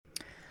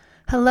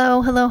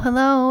Hello, hello,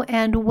 hello,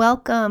 and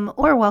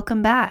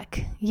welcome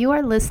back. You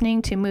are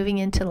listening to Moving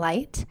into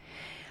Light.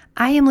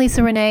 I am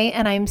Lisa Renee,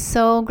 and I'm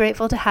so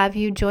grateful to have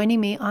you joining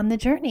me on the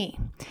journey.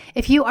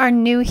 If you are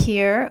new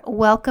here,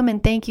 welcome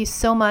and thank you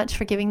so much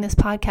for giving this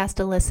podcast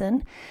a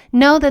listen.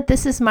 Know that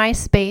this is my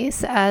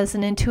space as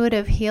an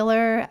intuitive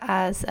healer,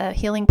 as a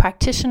healing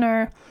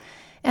practitioner,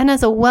 and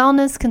as a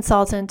wellness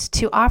consultant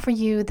to offer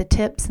you the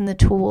tips and the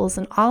tools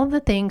and all of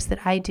the things that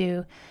I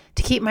do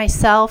to keep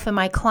myself and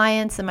my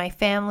clients and my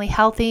family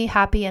healthy,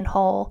 happy, and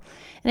whole.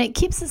 And it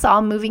keeps us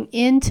all moving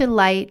into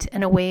light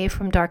and away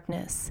from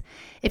darkness.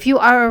 If you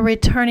are a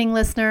returning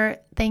listener,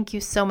 thank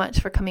you so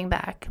much for coming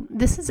back.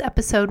 This is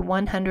episode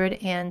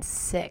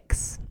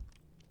 106.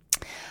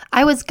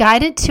 I was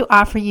guided to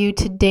offer you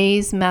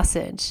today's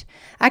message.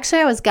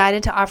 Actually, I was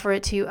guided to offer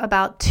it to you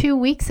about 2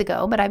 weeks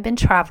ago, but I've been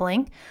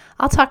traveling.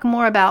 I'll talk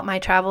more about my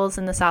travels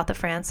in the south of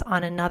France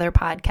on another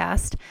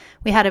podcast.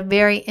 We had a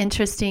very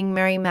interesting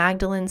Mary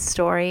Magdalene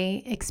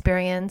story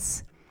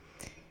experience,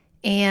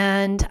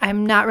 and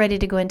I'm not ready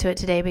to go into it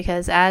today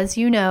because, as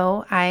you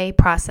know, I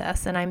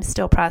process and I'm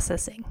still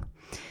processing.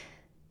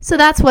 So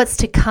that's what's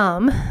to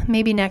come.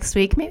 Maybe next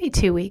week, maybe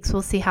 2 weeks.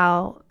 We'll see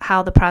how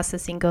the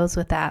processing goes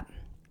with that.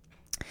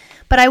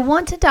 But I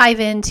want to dive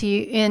in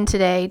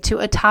today to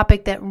a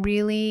topic that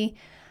really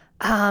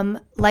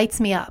lights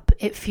me up.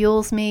 It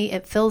fuels me.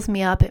 It fills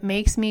me up. It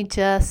makes me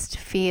just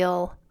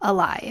feel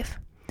alive.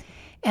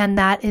 And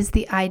that is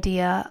the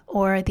idea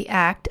or the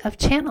act of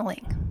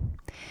channeling.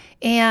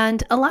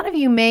 And a lot of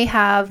you may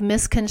have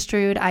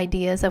misconstrued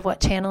ideas of what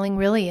channeling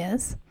really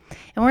is.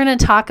 And we're going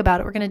to talk about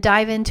it. We're going to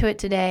dive into it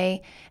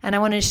today. And I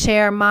want to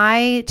share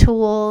my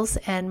tools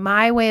and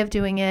my way of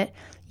doing it.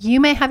 You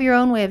may have your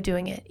own way of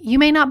doing it. You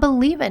may not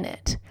believe in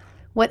it.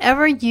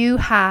 Whatever you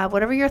have,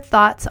 whatever your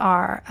thoughts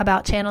are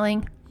about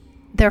channeling,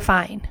 they're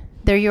fine.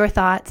 They're your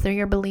thoughts. They're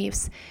your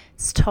beliefs.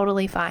 It's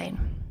totally fine.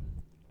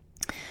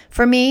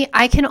 For me,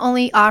 I can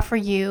only offer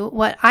you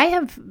what I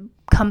have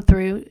come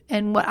through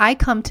and what I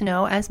come to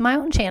know as my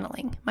own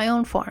channeling, my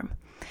own form.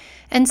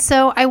 And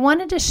so I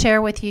wanted to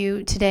share with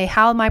you today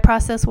how my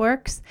process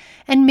works,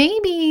 and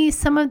maybe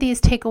some of these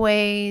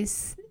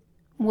takeaways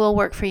will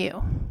work for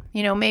you.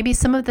 You know, maybe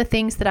some of the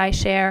things that I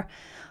share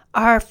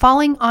are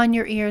falling on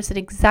your ears at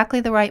exactly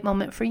the right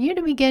moment for you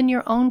to begin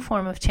your own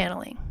form of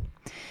channeling.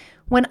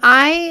 When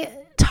I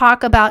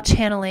talk about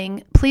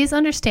channeling, please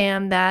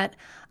understand that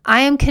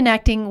I am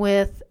connecting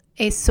with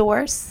a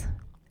source,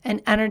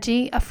 an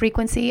energy, a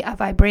frequency, a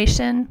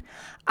vibration.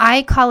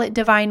 I call it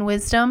divine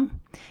wisdom.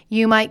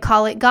 You might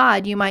call it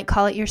God. You might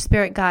call it your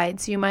spirit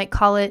guides. You might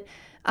call it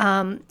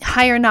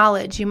higher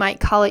knowledge. You might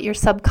call it your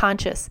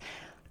subconscious.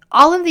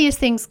 All of these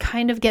things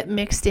kind of get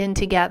mixed in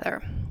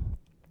together.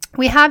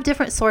 We have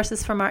different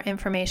sources from our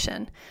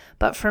information,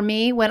 but for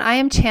me, when I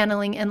am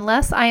channeling,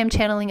 unless I am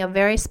channeling a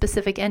very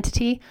specific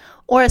entity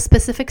or a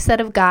specific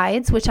set of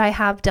guides, which I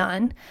have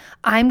done,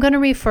 I'm going to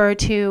refer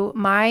to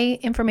my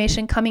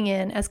information coming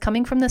in as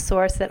coming from the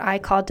source that I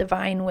call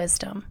divine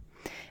wisdom.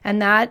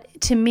 And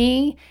that, to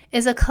me,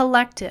 is a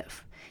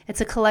collective.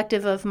 It's a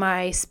collective of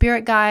my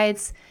spirit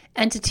guides,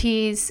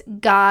 entities,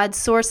 God,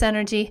 source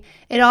energy.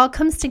 It all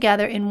comes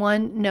together in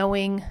one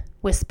knowing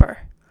whisper.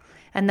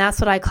 And that's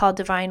what I call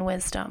divine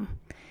wisdom.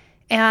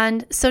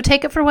 And so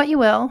take it for what you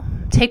will.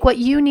 Take what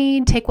you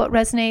need, take what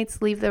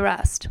resonates, leave the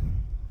rest.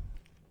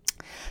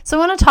 So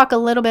I want to talk a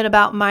little bit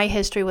about my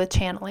history with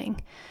channeling.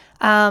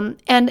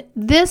 And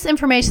this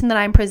information that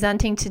I'm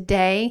presenting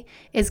today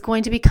is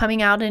going to be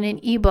coming out in an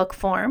ebook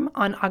form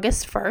on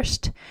August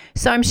 1st.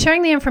 So I'm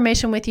sharing the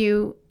information with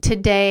you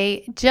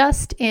today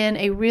just in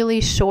a really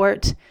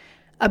short,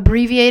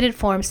 abbreviated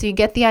form so you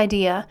get the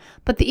idea.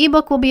 But the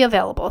ebook will be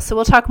available, so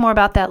we'll talk more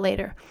about that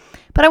later.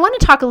 But I want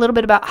to talk a little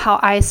bit about how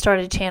I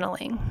started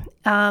channeling.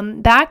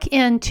 Back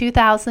in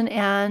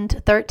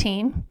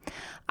 2013,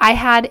 I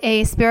had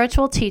a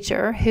spiritual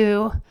teacher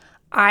who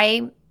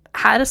I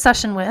had a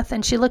session with,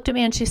 and she looked at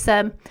me and she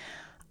said,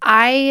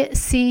 I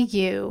see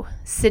you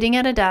sitting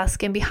at a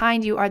desk, and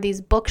behind you are these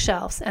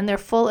bookshelves, and they're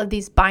full of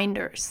these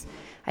binders.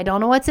 I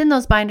don't know what's in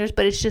those binders,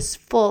 but it's just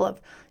full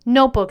of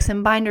notebooks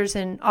and binders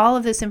and all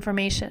of this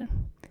information.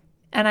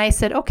 And I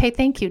said, okay,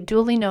 thank you,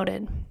 duly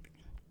noted.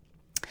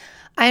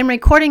 I am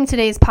recording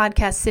today's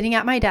podcast sitting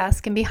at my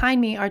desk, and behind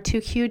me are two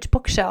huge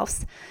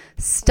bookshelves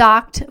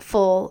stocked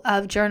full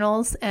of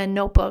journals and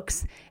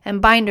notebooks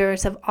and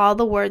binders of all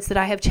the words that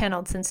I have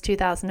channeled since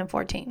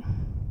 2014,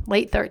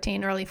 late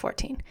 13, early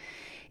 14.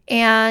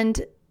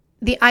 And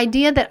the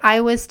idea that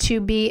I was to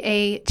be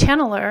a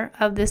channeler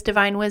of this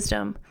divine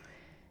wisdom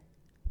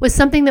was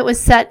something that was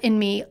set in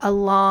me a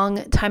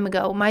long time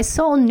ago. My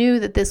soul knew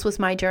that this was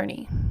my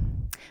journey.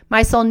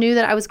 My soul knew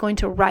that I was going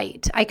to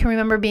write. I can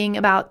remember being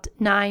about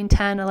 9,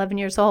 10, 11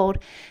 years old,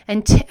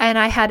 and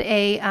I had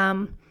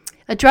a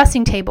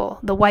dressing table,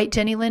 the white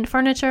Jenny Lind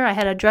furniture. I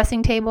had a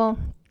dressing table.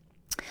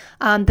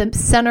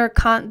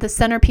 The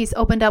centerpiece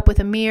opened up with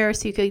a mirror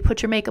so you could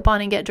put your makeup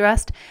on and get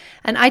dressed.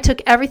 And I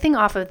took everything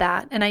off of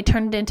that and I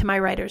turned it into my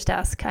writer's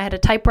desk. I had a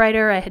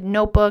typewriter, I had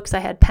notebooks, I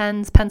had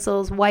pens,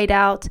 pencils,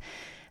 whiteout.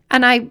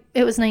 And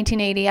it was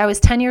 1980. I was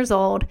 10 years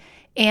old,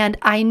 and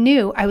I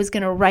knew I was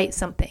going to write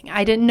something.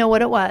 I didn't know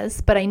what it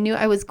was, but I knew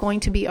I was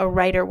going to be a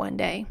writer one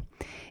day.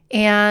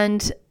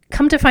 And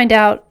come to find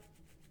out,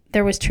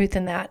 there was truth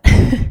in that.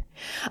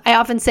 I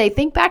often say,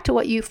 think back to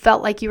what you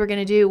felt like you were going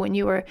to do when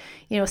you were,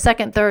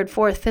 second, third,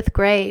 fourth, fifth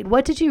grade.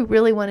 What did you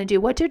really want to do?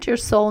 What did your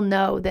soul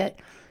know that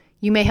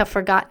you may have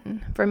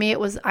forgotten? For me,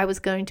 I was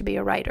going to be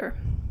a writer.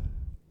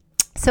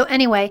 So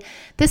anyway,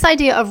 this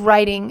idea of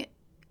writing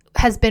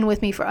has been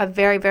with me for a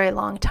very, very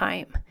long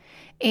time.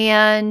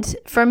 And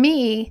for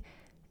me,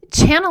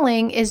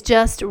 channeling is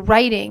just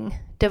writing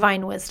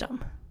divine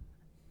wisdom.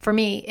 For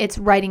me, it's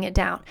writing it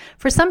down.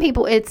 For some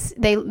people, it's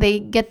they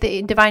get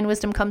the divine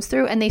wisdom comes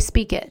through and they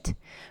speak it.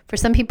 For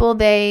some people,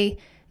 they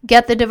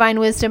get the divine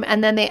wisdom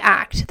and then they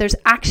act. There's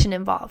action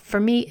involved.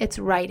 For me, it's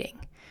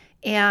writing.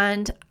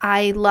 And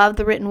I love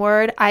the written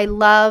word. I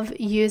love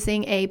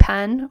using a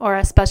pen or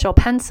a special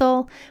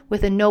pencil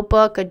with a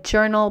notebook, a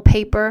journal,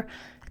 paper.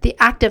 The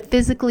act of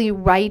physically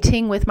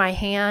writing with my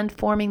hand,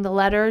 forming the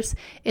letters,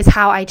 is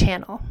how I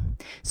channel.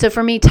 So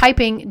for me,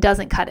 typing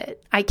doesn't cut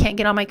it. I can't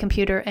get on my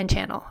computer and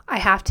channel. I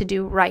have to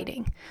do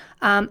writing.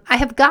 I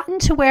have gotten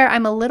to where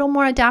I'm a little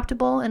more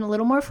adaptable and a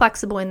little more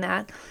flexible in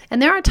that.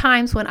 And there are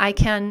times when I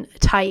can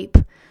type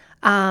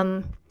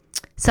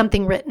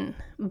something written.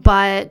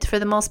 But for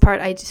the most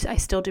part, I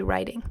still do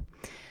writing.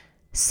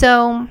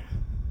 So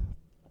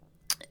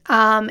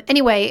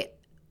anyway,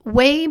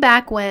 way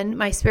back when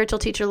my spiritual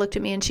teacher looked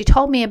at me and she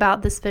told me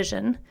about this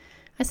vision,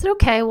 I said,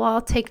 okay, well,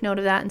 I'll take note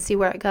of that and see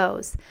where it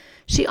goes.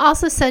 She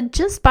also said,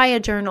 just buy a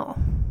journal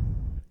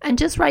and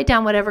just write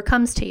down whatever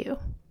comes to you.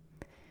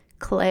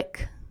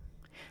 Click.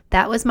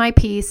 That was my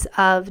piece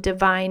of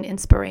divine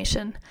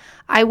inspiration.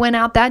 I went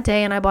out that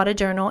day and I bought a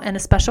journal and a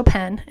special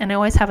pen, and I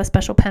always have a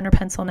special pen or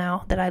pencil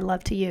now that I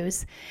love to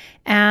use.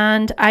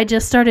 And I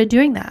just started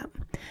doing that.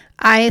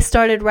 I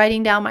started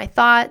writing down my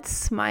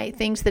thoughts, my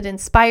things that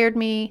inspired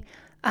me,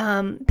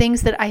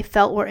 things that I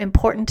felt were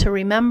important to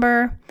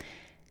remember.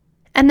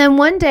 And then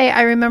one day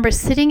I remember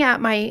sitting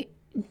at my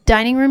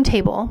dining room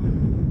table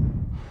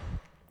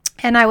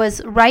and I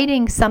was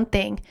writing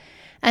something,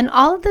 and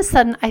all of a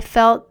sudden I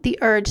felt the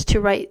urge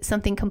to write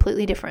something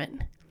completely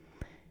different.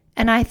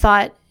 And I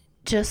thought,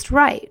 just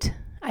write.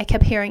 I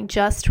kept hearing,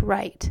 just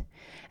write.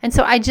 And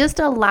so I just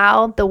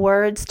allowed the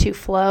words to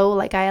flow,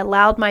 like I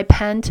allowed my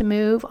pen to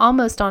move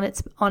almost on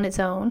its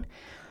own.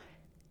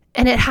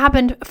 And it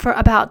happened for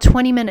about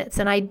 20 minutes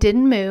and I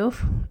didn't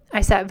move.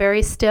 I sat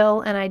very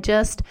still and I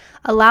just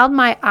allowed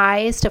my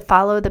eyes to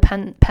follow the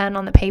pen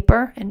on the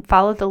paper and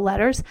follow the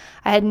letters.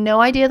 I had no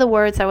idea the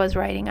words I was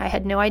writing. I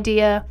had no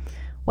idea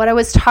what I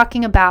was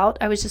talking about.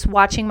 I was just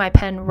watching my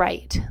pen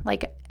write.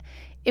 Like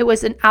it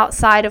was an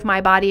outside of my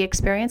body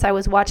experience. I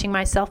was watching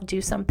myself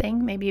do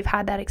something. Maybe you've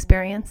had that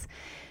experience.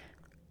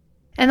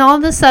 And all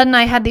of a sudden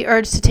I had the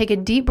urge to take a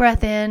deep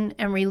breath in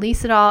and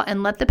release it all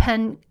and let the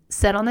pen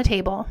sit on the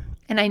table.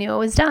 And I knew it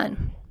was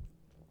done.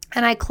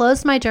 And I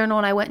closed my journal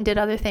and I went and did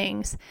other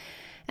things.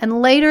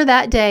 And later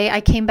that day,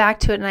 I came back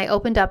to it and I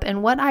opened up.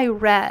 And what I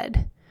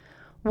read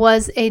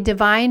was a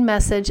divine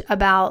message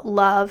about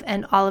love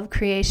and all of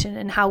creation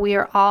and how we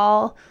are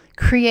all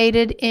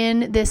created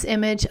in this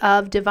image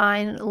of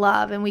divine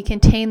love. And we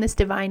contain this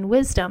divine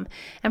wisdom.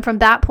 And from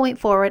that point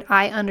forward,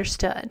 I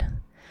understood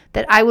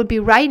that I would be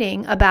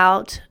writing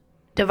about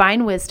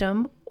divine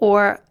wisdom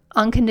or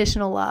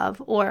unconditional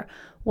love or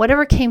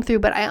whatever came through,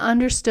 but I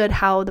understood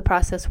how the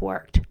process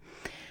worked.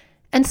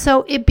 And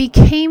so it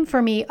became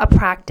for me a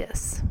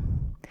practice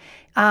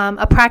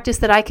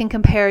that I can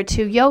compare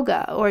to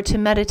yoga or to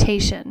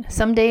meditation.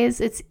 Some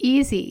days it's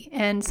easy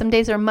and some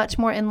days are much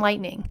more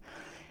enlightening.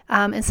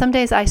 And some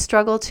days I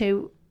struggle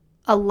to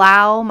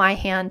allow my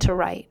hand to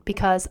write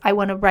because I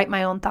want to write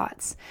my own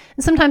thoughts.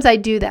 And sometimes I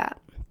do that.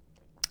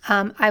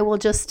 I will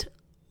just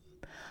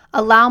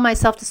allow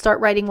myself to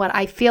start writing what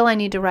I feel I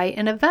need to write,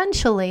 and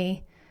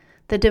eventually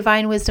the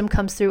divine wisdom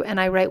comes through and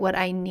I write what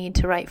I need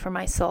to write for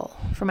my soul,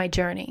 for my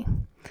journey.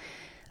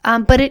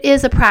 But it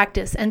is a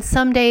practice, and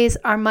some days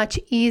are much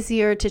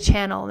easier to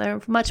channel.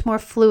 They're much more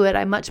fluid.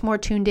 I'm much more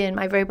tuned in.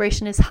 My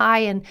vibration is high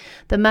and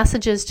the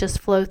messages just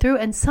flow through.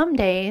 And some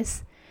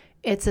days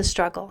it's a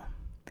struggle.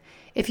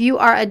 If you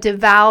are a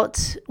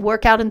devout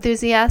workout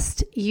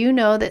enthusiast, you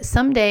know that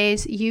some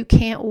days you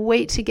can't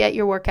wait to get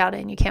your workout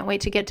in. You can't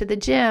wait to get to the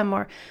gym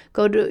or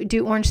go to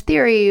do Orange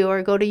Theory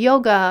or go to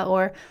yoga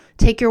or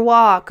take your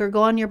walk or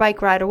go on your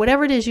bike ride or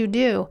whatever it is you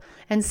do.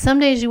 And some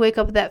days you wake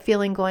up with that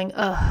feeling going,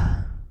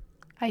 ugh,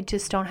 I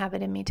just don't have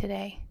it in me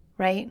today,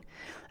 right?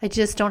 I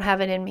just don't have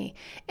it in me.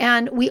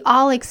 And we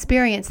all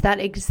experience that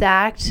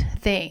exact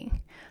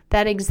thing,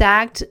 that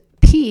exact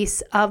piece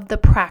of the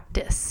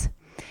practice.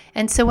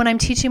 And so when I'm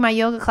teaching my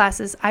yoga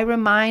classes, I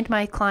remind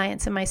my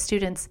clients and my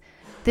students,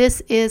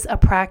 this is a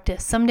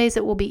practice. Some days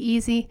it will be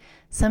easy.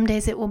 Some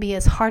days it will be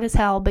as hard as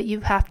hell, but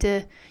you have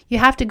to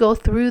go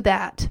through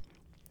that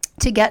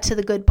to get to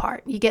the good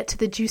part. You get to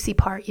the juicy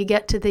part. You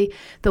get to the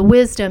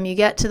wisdom. You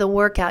get to the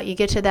workout. You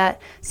get to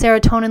that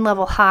serotonin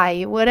level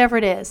high, whatever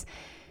it is.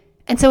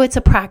 And so it's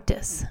a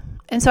practice.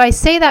 And so I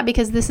say that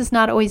because this is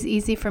not always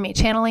easy for me.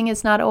 Channeling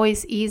is not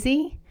always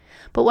easy,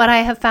 but what I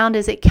have found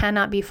is it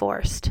cannot be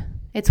forced.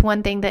 It's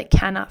one thing that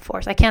cannot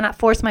force. I cannot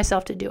force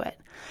myself to do it.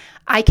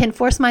 I can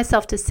force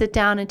myself to sit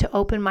down and to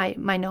open my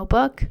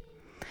notebook,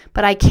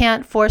 but I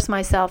can't force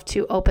myself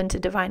to open to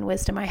divine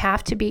wisdom. I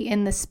have to be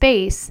in the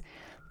space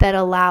that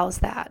allows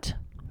that,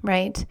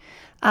 right?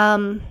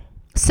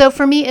 So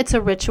for me, it's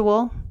a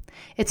ritual.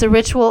 It's a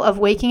ritual of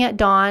waking at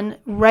dawn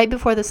right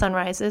before the sun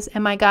rises,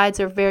 and my guides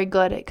are very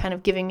good at kind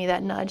of giving me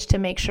that nudge to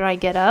make sure I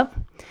get up.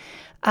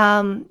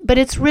 But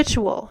it's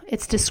ritual.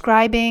 It's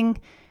describing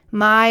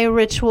my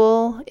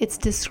ritual. It's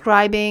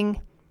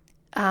describing,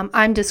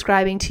 I'm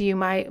describing to you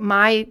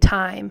my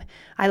time.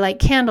 I light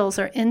candles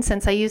or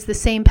incense. I use the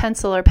same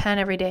pencil or pen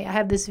every day. I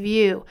have this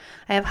view.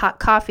 I have hot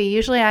coffee.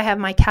 Usually I have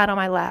my cat on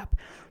my lap.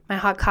 My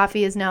hot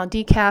coffee is now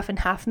decaf and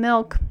half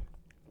milk.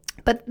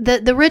 But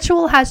the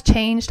ritual has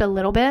changed a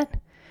little bit.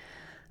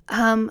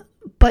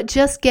 But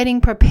just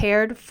getting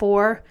prepared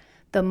for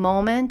the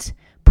moment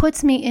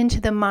puts me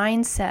into the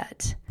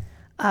mindset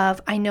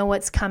of I know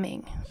what's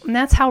coming. And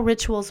that's how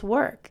rituals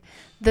work.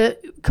 The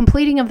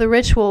completing of the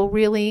ritual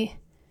really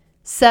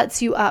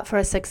sets you up for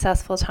a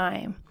successful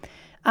time.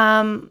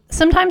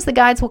 Sometimes the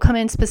guides will come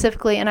in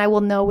specifically and I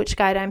will know which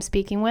guide I'm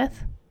speaking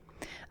with.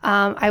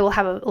 I will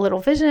have a little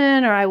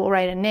vision, or I will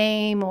write a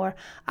name, or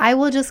I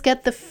will just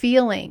get the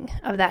feeling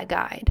of that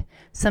guide.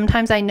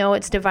 Sometimes I know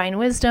it's divine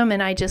wisdom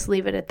and I just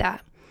leave it at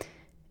that.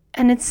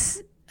 And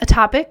it's a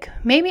topic.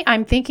 Maybe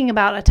I'm thinking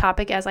about a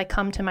topic as I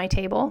come to my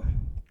table.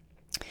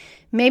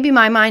 Maybe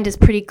my mind is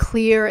pretty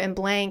clear and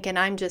blank and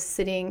I'm just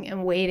sitting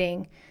and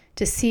waiting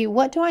to see,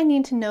 what do I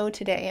need to know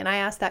today? And I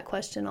ask that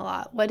question a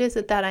lot. What is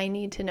it that I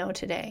need to know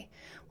today?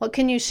 What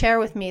can you share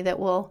with me that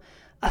will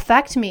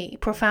affect me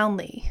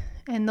profoundly?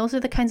 And those are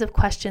the kinds of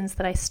questions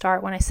that I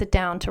start when I sit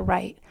down to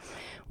write.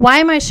 Why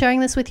am I sharing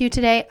this with you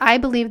today? I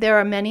believe there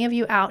are many of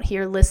you out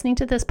here listening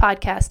to this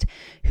podcast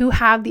who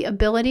have the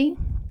ability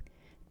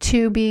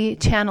to be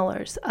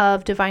channelers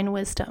of divine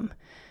wisdom,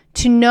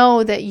 to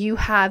know that you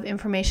have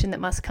information that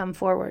must come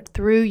forward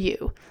through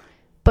you.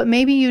 But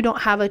maybe you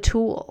don't have a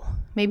tool.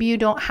 Maybe you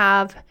don't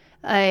have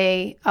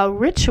a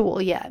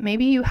ritual yet.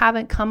 Maybe you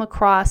haven't come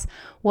across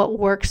what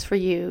works for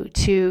you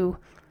to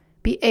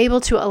be able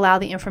to allow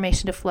the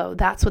information to flow.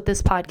 That's what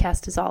this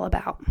podcast is all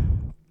about.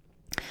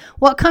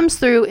 What comes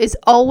through is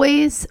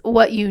always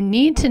what you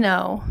need to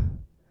know.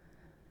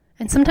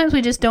 And sometimes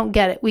we just don't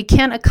get it. We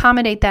can't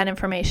accommodate that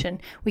information.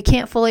 We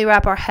can't fully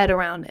wrap our head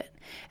around it.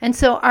 And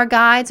so our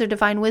guides or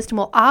divine wisdom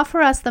will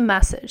offer us the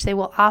message. They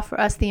will offer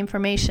us the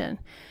information.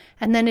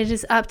 And then it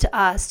is up to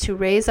us to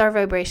raise our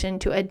vibration,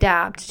 to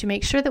adapt, to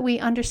make sure that we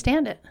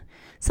understand it.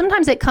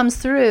 Sometimes it comes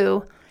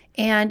through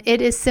and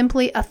it is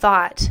simply a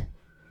thought.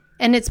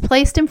 And it's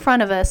placed in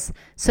front of us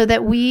so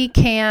that we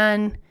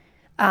can,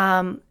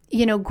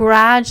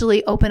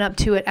 gradually open up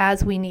to it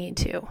as we need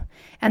to.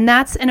 And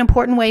that's an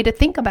important way to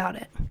think about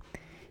it.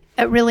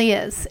 It really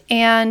is.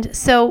 And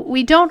so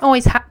we don't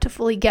always have to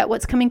fully get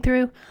what's coming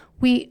through.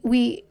 We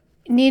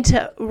need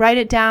to write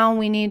it down.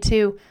 We need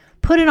to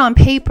put it on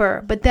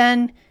paper. But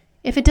then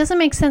if it doesn't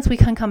make sense, we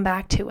can come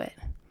back to it.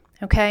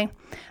 Okay?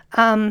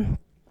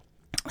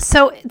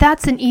 So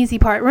that's an easy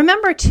part.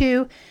 Remember,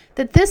 too,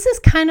 that this is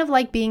kind of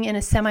like being in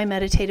a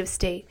semi-meditative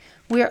state.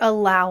 We're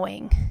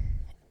allowing.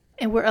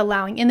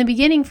 In the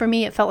beginning, for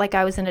me, it felt like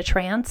I was in a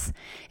trance.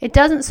 It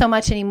doesn't so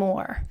much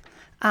anymore,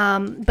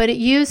 but it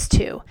used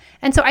to.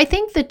 And so I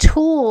think the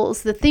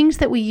tools, the things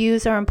that we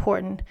use are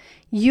important.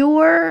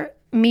 Your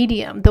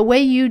medium, the way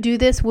you do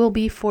this will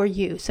be for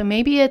you. So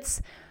maybe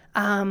it's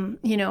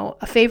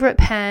a favorite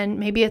pen.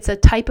 Maybe it's a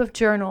type of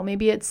journal.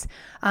 Maybe it's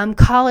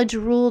college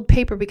ruled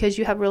paper because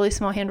you have really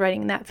small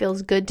handwriting and that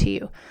feels good to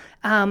you.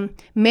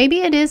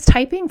 Maybe it is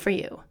typing for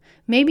you.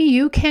 Maybe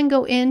you can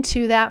go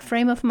into that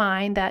frame of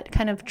mind, that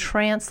kind of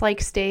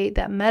trance-like state,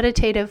 that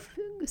meditative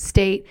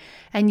state,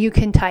 and you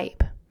can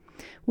type.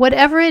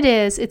 Whatever it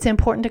is, it's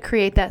important to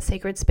create that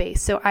sacred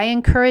space. So I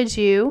encourage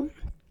you,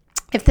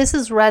 if this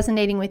is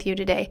resonating with you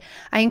today,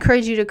 I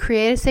encourage you to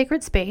create a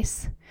sacred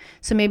space.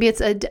 So maybe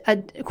it's a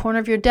corner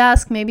of your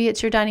desk, maybe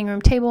it's your dining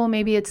room table,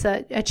 maybe it's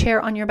a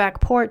chair on your back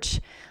porch.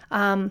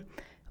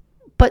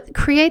 But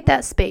create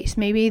that space.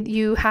 Maybe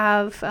you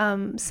have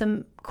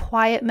some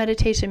quiet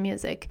meditation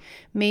music.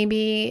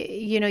 Maybe,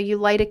 you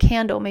light a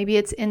candle. Maybe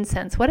it's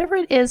incense. Whatever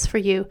it is for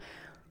you.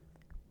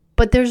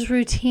 But there's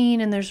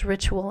routine and there's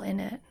ritual in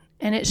it.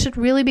 And it should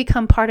really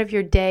become part of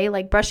your day,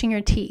 like brushing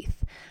your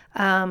teeth.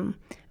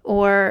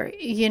 Or,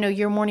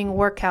 your morning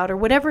workout or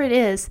whatever it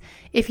is.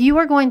 If you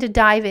are going to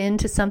dive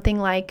into something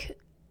like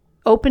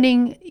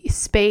opening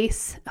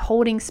space,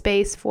 holding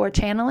space for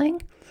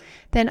channeling,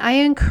 then I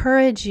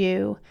encourage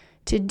you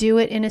to do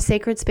it in a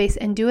sacred space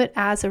and do it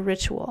as a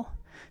ritual.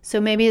 So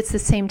maybe it's the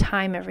same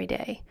time every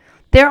day.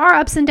 There are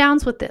ups and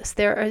downs with this.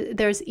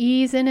 There's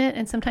ease in it,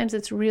 and sometimes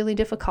it's really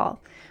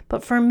difficult.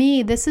 But for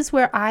me, this is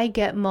where I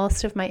get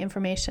most of my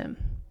information.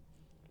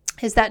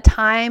 Is that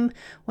time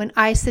when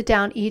I sit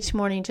down each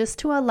morning just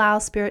to allow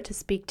Spirit to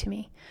speak to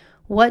me.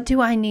 What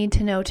do I need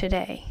to know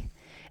today?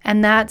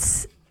 And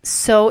that's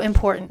so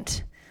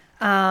important.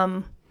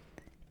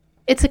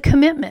 It's a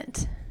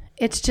commitment.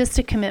 It's just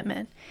a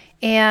commitment.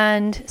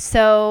 And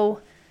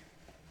so,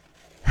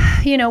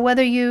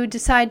 whether you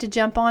decide to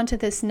jump onto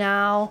this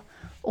now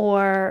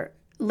or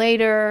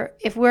later,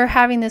 if we're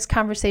having this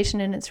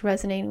conversation and it's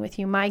resonating with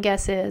you, my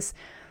guess is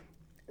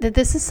that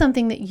this is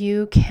something that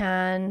you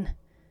can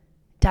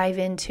dive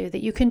into,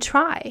 that you can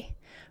try.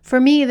 For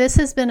me, this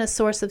has been a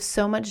source of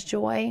so much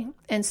joy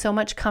and so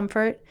much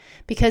comfort,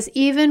 because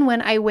even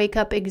when I wake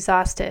up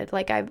exhausted,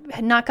 like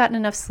I've not gotten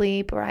enough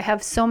sleep or I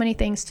have so many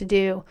things to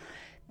do,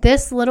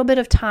 this little bit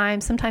of time,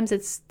 sometimes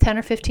it's 10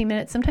 or 15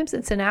 minutes, sometimes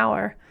it's an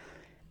hour,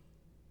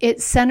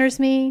 it centers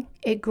me,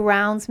 it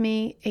grounds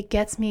me, it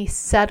gets me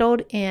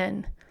settled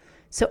in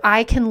so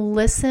I can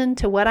listen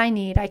to what I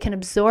need, I can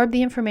absorb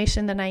the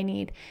information that I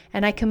need,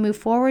 and I can move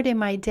forward in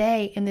my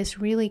day in this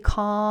really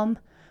calm,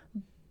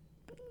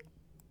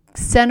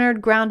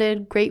 centered,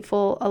 grounded,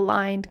 grateful,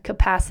 aligned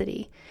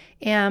capacity.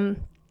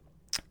 And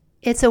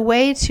it's a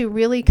way to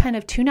really kind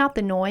of tune out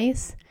the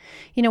noise.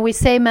 We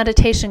say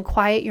meditation,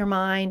 quiet your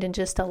mind and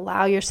just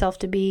allow yourself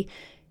to be.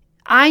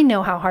 I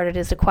know how hard it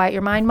is to quiet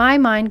your mind. My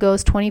mind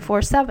goes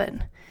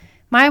 24/7.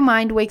 My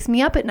mind wakes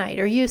me up at night,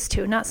 or used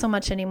to, not so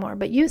much anymore,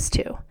 but used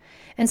to.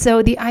 And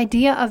so the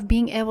idea of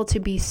being able to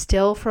be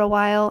still for a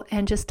while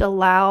and just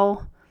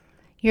allow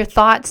your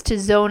thoughts to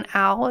zone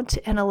out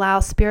and allow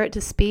spirit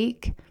to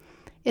speak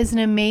is an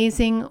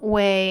amazing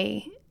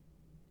way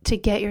to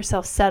get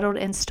yourself settled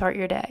and start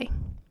your day.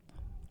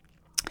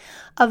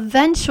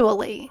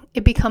 Eventually,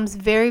 it becomes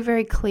very,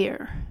 very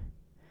clear.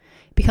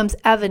 It becomes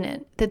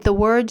evident that the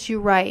words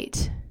you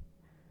write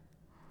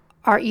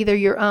are either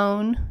your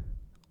own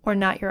or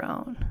not your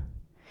own.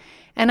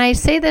 And I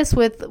say this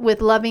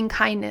with loving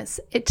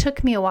kindness. It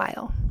took me a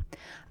while.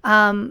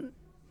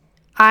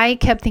 I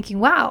kept thinking,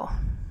 wow,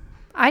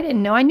 I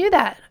didn't know I knew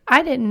that.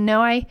 I didn't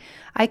know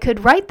I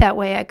could write that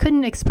way. I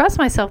couldn't express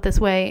myself this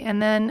way.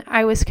 And then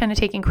I was kind of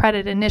taking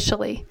credit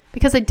initially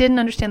because I didn't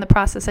understand the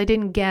process. I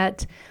didn't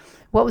get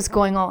what was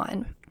going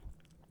on.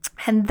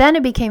 And then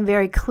it became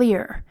very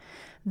clear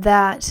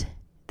that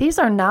these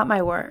are not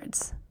my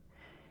words.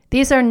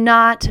 These are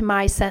not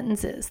my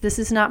sentences. This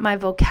is not my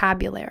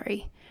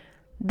vocabulary.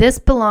 This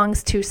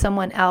belongs to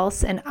someone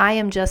else, and I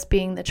am just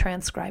being the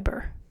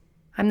transcriber.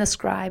 I'm the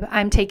scribe.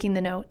 I'm taking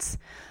the notes.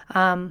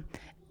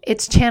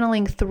 It's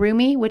channeling through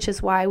me, which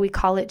is why we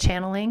call it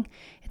channeling.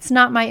 It's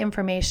not my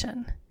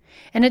information.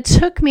 And it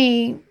took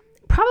me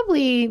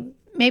probably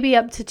maybe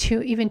up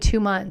to even 2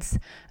 months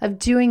of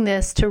doing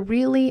this to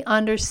really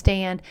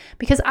understand,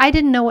 because I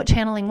didn't know what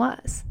channeling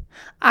was.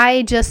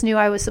 I just knew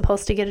I was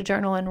supposed to get a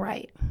journal and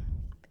write.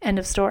 End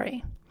of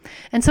story.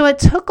 And so it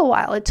took a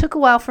while. It took a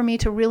while for me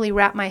to really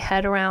wrap my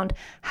head around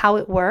how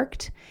it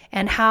worked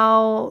and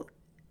how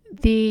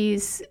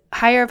these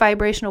higher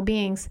vibrational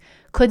beings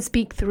could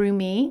speak through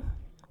me.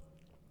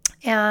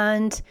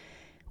 And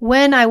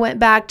when I went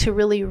back to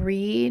really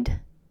read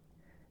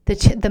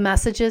the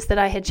messages that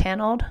I had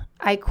channeled,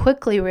 I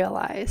quickly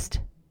realized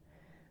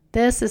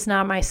this is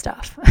not my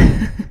stuff.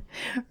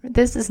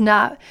 These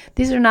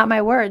are not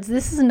my words.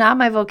 This is not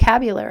my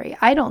vocabulary.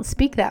 I don't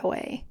speak that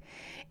way.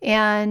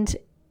 And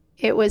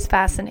it was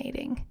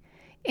fascinating.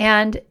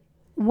 And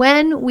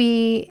when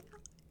we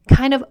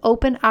kind of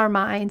open our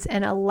minds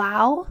and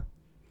allow,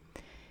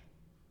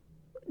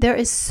 there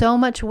is so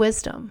much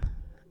wisdom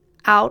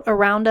out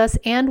around us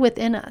and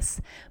within us,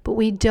 but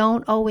we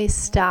don't always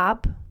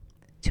stop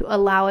to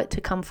allow it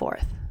to come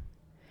forth.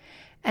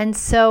 And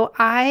so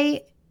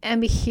I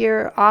am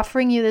here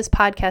offering you this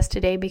podcast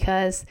today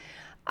because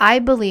I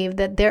believe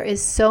that there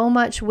is so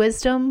much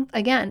wisdom,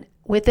 again,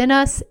 within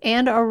us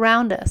and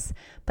around us,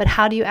 but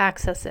how do you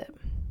access it?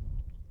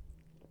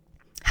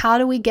 How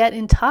do we get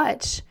in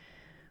touch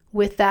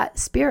with that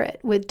spirit,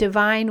 with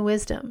divine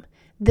wisdom?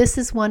 This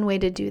is one way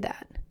to do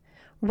that.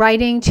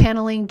 Writing,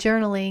 channeling,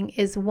 journaling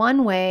is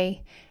one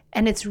way,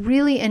 and it's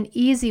really an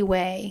easy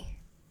way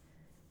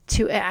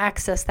to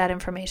access that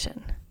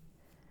information.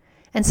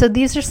 And so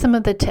these are some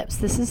of the tips.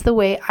 This is the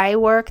way I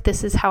work.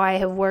 This is how I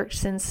have worked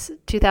since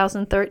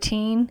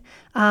 2013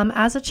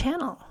 as a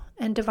channel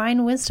and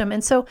divine wisdom.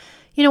 And so,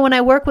 when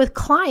I work with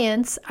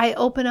clients, I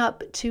open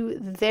up to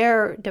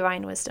their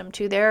divine wisdom,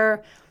 to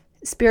their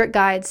spirit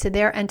guides, to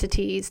their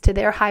entities, to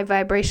their high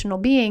vibrational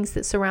beings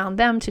that surround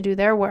them to do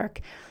their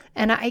work.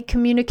 And I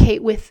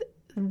communicate with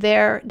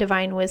their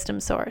divine wisdom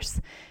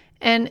source.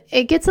 And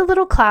it gets a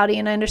little cloudy,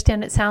 and I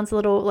understand it sounds a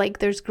little like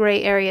there's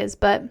gray areas,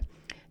 but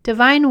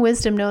divine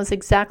wisdom knows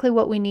exactly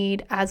what we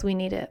need as we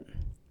need it.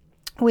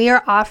 We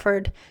are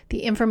offered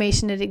the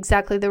information at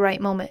exactly the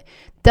right moment.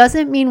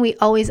 Doesn't mean we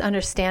always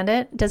understand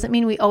it. Doesn't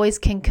mean we always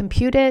can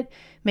compute it,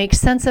 make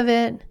sense of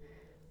it.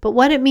 But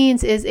what it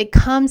means is it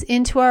comes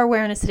into our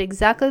awareness at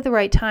exactly the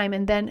right time,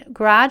 and then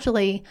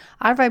gradually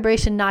our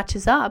vibration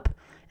notches up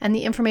and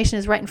the information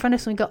is right in front of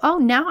us, and we go, oh,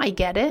 now I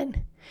get it.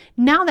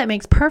 Now that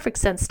makes perfect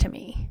sense to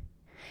me.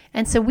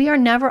 And so we are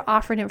never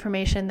offered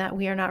information that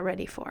we are not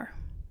ready for.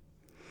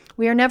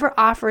 We are never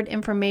offered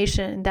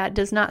information that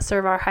does not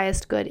serve our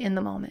highest good in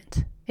the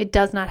moment. It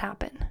does not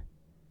happen.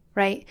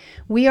 right?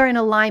 We are in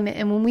alignment.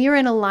 And when we are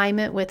in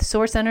alignment with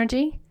source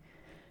energy,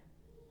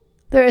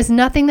 there is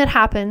nothing that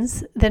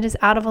happens that is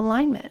out of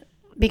alignment,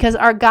 because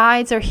our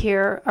guides are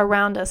here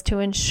around us to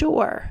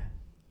ensure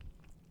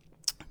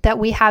that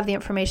we have the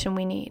information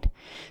we need.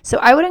 So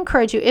I would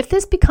encourage you, if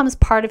this becomes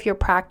part of your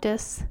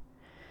practice,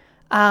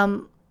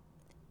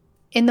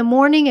 in the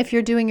morning, if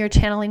you're doing your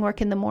channeling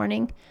work in the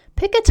morning,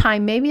 pick a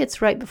time. Maybe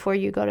it's right before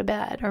you go to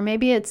bed, or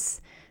maybe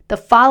it's the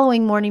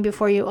following morning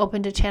before you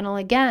open to channel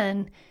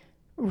again.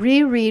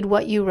 Reread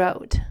what you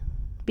wrote,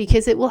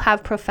 because it will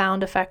have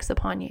profound effects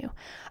upon you.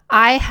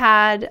 I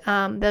had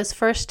those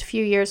first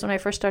few years when I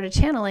first started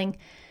channeling,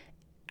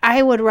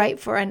 I would write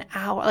for an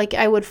hour. Like,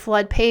 I would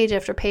flood page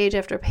after page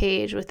after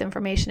page with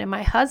information, and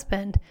my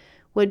husband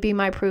would be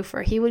my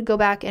proofer. He would go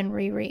back and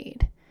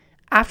reread.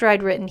 After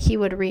I'd written, he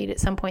would read at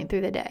some point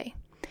through the day,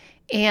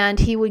 and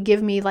he would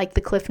give me like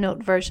the Cliff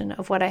Note version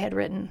of what I had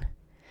written,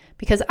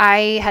 because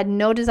I had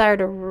no desire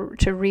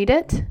to read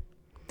it.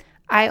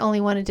 I only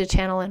wanted to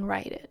channel and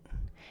write it.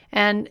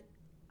 And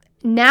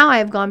now I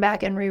have gone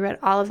back and reread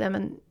all of them,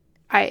 and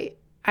I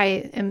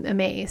am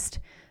amazed.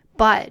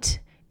 But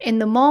in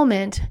the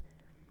moment,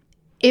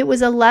 it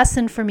was a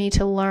lesson for me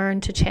to learn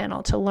to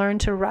channel, to learn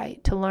to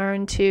write, to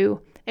learn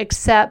to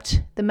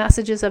accept the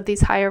messages of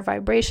these higher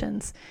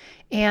vibrations.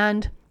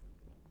 And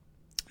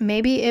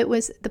maybe it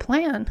was the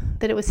plan,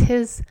 that it was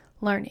his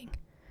learning.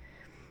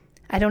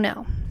 I don't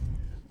know.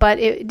 But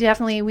it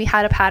definitely, we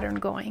had a pattern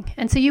going.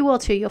 And so you will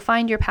too. You'll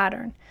find your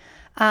pattern.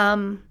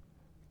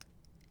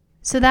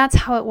 So that's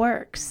how it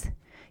works.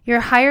 Your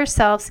higher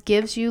self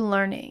gives you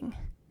learning.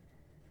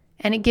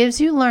 And it gives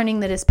you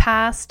learning that is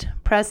past,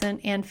 present,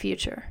 and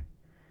future.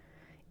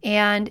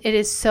 And it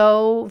is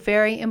so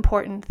very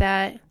important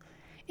that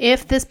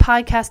if this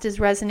podcast is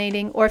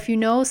resonating, or if you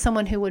know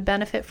someone who would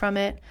benefit from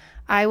it,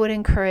 I would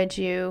encourage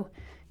you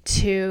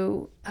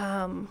to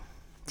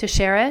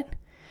share it,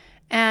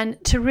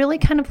 and to really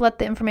kind of let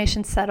the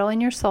information settle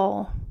in your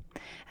soul.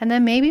 And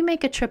then maybe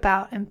make a trip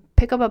out and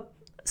pick up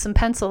some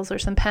pencils or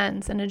some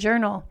pens and a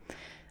journal.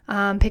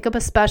 Pick up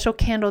a special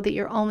candle that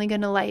you're only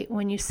going to light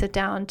when you sit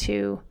down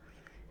to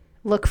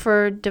look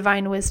for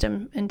divine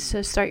wisdom and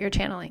to start your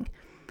channeling.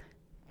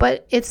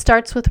 But it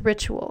starts with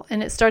ritual,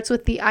 and it starts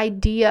with the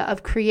idea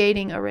of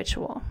creating a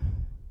ritual.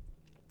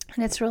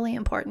 And it's really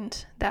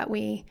important that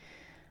we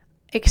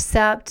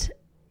accept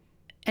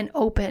and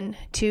open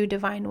to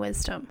divine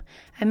wisdom.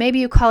 And maybe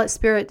you call it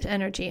spirit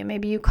energy, and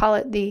maybe you call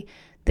it the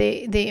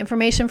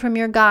information from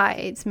your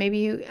guides.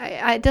 Maybe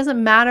it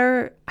doesn't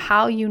matter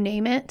how you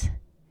name it,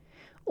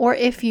 or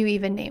if you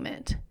even name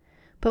it.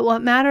 But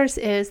what matters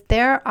is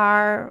there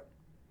are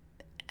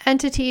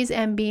entities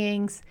and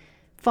beings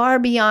far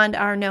beyond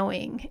our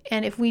knowing.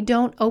 And if we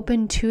don't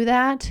open to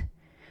that,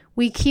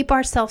 we keep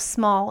ourselves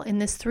small in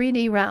this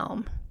 3D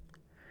realm.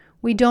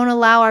 We don't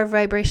allow our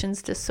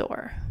vibrations to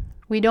soar.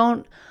 We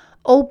don't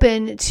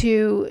open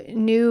to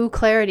new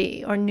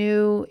clarity or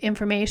new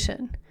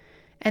information.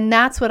 And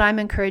that's what I'm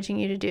encouraging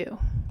you to do,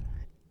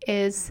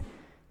 is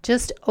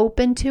just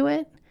open to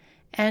it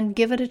and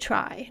give it a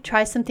try.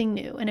 Try something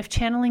new. And if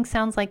channeling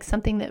sounds like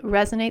something that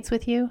resonates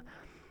with you,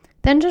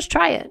 then just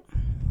try it.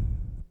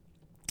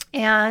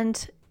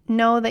 And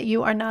know that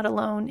you are not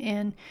alone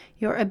in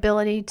your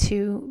ability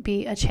to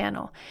be a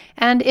channel.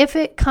 And if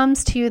it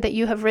comes to you that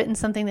you have written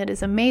something that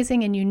is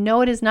amazing and you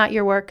know it is not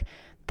your work,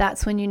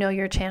 that's when you know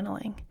you're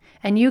channeling.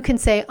 And you can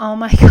say, oh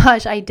my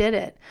gosh, I did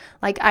it.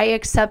 Like, I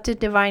accepted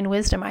divine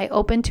wisdom. I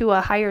opened to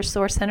a higher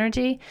source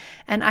energy,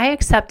 and I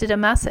accepted a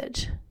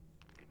message.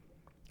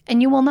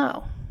 And you will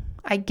know.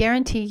 I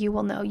guarantee you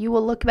will know. You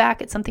will look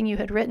back at something you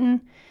had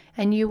written,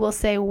 and you will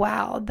say,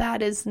 wow,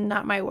 that is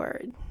not my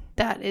word.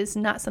 That is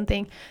not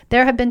something.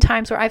 There have been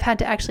times where I've had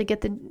to actually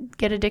get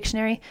a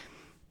dictionary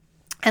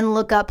and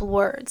look up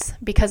words,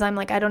 because I'm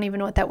like, I don't even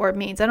know what that word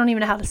means. I don't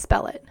even know how to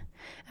spell it.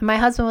 And my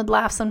husband would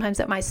laugh sometimes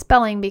at my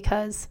spelling,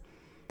 because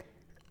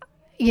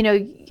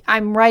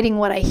I'm writing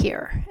what I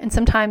hear. And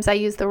sometimes I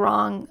use the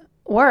wrong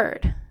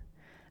word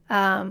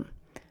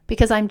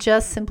because I'm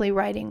just simply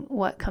writing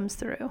what comes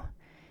through.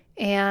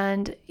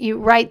 And you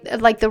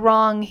write like the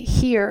wrong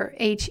here,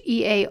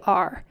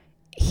 H-E-A-R,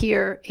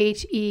 here,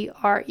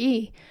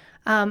 H-E-R-E.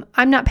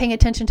 I'm not paying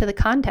attention to the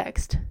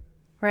context,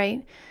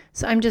 right?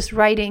 So I'm just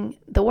writing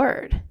the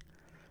word.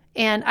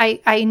 And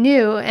I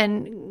knew,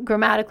 and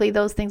grammatically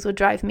those things would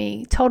drive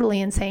me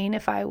totally insane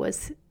if I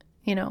was,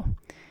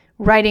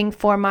 writing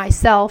for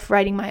myself,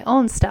 writing my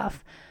own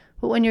stuff.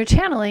 But when you're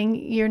channeling,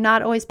 you're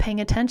not always paying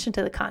attention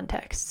to the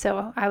context.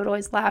 So I would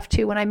always laugh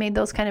too. When I made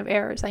those kind of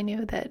errors, I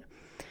knew that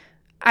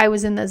I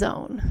was in the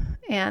zone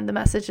and the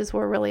messages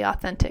were really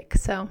authentic.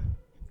 So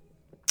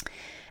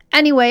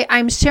anyway,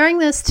 I'm sharing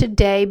this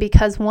today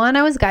because, one,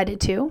 I was guided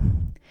to,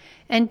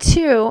 and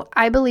two,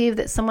 I believe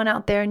that someone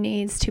out there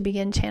needs to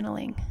begin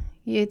channeling.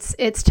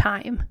 It's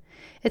time.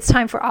 It's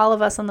time for all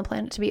of us on the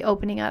planet to be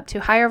opening up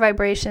to higher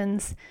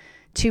vibrations,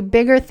 to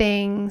bigger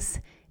things.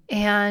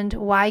 And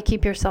why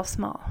keep yourself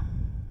small?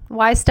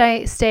 Why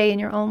stay in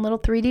your own little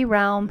 3D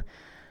realm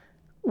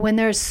when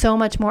there's so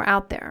much more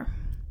out there?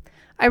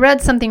 I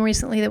read something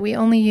recently that we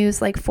only use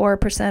like 4% or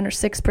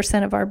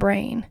 6% of our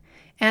brain.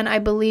 And I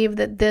believe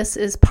that this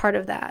is part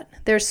of that.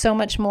 There's so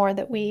much more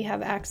that we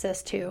have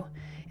access to,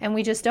 and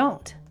we just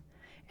don't.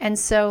 And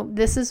so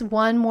this is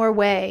one more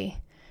way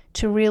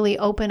to really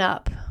open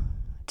up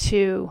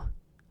to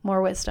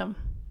more wisdom.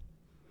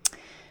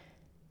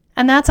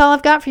 And that's all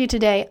I've got for you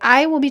today.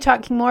 I will be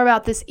talking more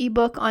about this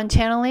ebook on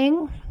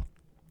channeling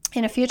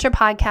in a future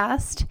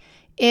podcast.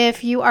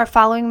 If you are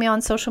following me on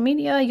social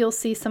media, you'll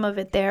see some of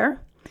it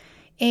there.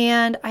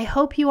 And I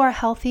hope you are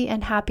healthy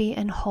and happy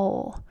and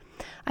whole.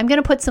 I'm going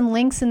to put some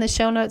links in the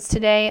show notes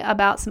today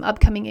about some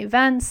upcoming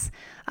events,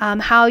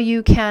 how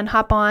you can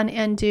hop on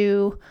and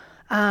do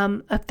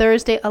a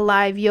Thursday a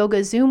live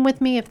yoga Zoom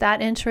with me if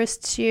that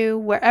interests you,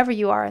 wherever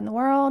you are in the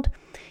world.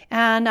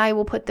 And I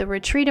will put the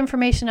retreat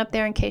information up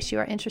there in case you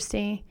are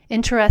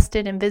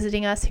interested in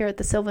visiting us here at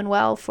the Sylvan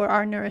Well for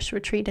our Nourish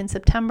Retreat in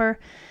September.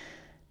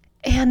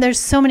 And there's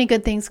so many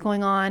good things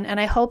going on, and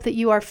I hope that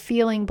you are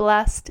feeling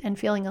blessed and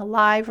feeling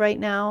alive right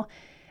now.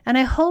 And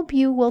I hope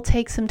you will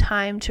take some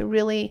time to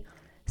really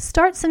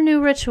start some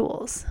new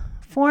rituals,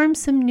 form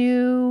some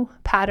new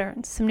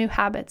patterns, some new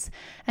habits,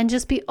 and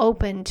just be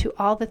open to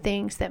all the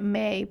things that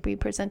may be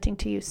presenting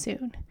to you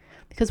soon,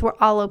 because we're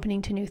all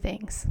opening to new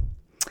things.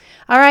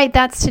 All right,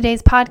 that's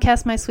today's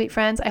podcast, my sweet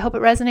friends. I hope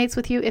it resonates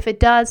with you. If it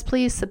does,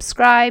 please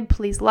subscribe,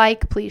 please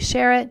like, please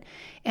share it,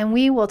 and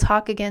we will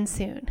talk again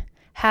soon.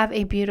 Have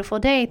a beautiful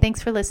day.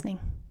 Thanks for listening.